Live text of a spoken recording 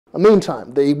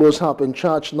Meantime, the Igbos have been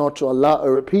charged not to allow a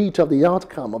repeat of the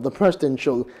outcome of the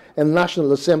presidential and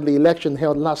National Assembly election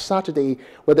held last Saturday,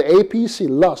 where the A.P.C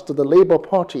lost to the Labour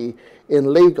Party in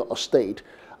Lagos State.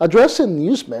 Addressing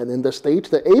newsmen in the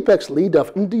state, the apex leader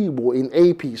of Ndigbo in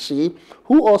A.P.C,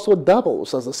 who also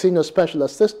doubles as the senior special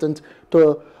assistant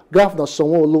to Governor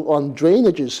Sanwo-Olu on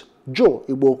drainages, Joe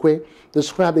Igbokwe,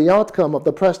 described the outcome of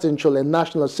the presidential and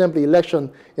National Assembly election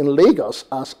in Lagos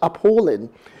as appalling.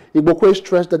 Igbokwe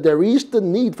stressed that there is the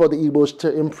need for the Igbos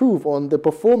to improve on their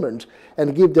performance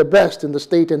and give their best in the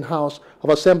state and House of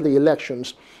Assembly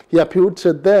elections. He appealed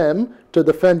to them to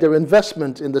defend their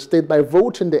investment in the state by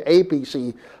voting the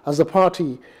A.P.C as the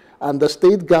party and the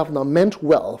state governor meant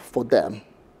well for them.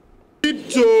 We need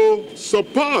to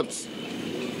support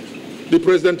the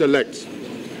president-elect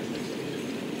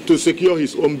to secure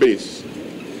his own base.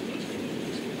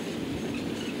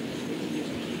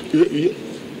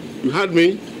 You heard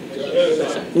me?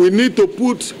 We need to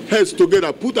put heads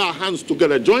together, put our hands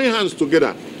together, join hands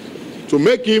together to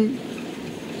make him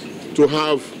to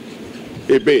have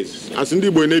a base. As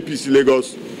Ndigbo in A.P.C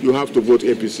Lagos, you have to vote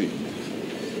A.P.C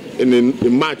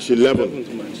in March 11th,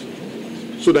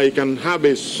 so that you can have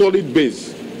a solid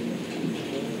base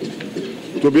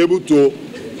to be able to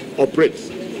operate.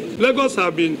 Lagos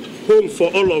have been home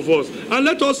for all of us, and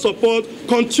let us support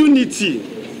continuity.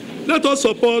 Let us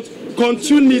support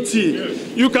continuity.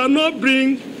 You cannot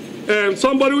bring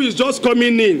somebody who is just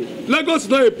coming in. Lagos is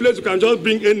not a place you can just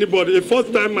bring anybody, a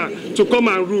first-timer, to come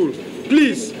and rule.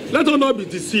 Please, let us not be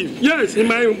deceived. Yes, he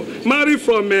might marry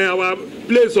from our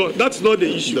place, or that's not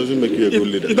the issue. It doesn't make you a good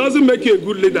leader. It doesn't make you a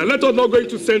good leader. Let us not go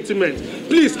into sentiment.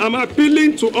 Please, I'm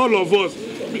appealing to all of us.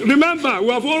 Remember, we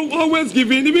have always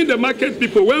given, even the market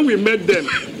people, when we met them,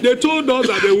 they told us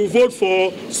that they will vote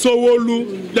for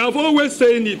Sanwo-Olu. They have always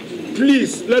saying it.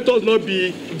 Please, let us not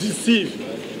be deceived.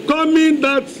 Coming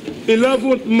that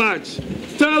 11th March,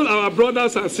 tell our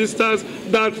brothers and sisters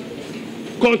that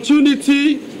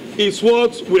continuity is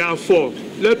what we are for.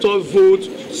 Let us vote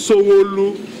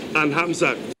Sanwo-Olu and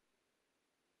Hamzat.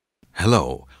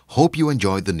 Hello, hope you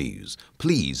enjoyed the news.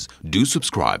 Please do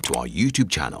subscribe to our YouTube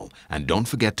channel and don't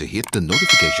forget to hit the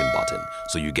notification button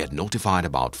so you get notified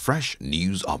about fresh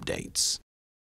news updates.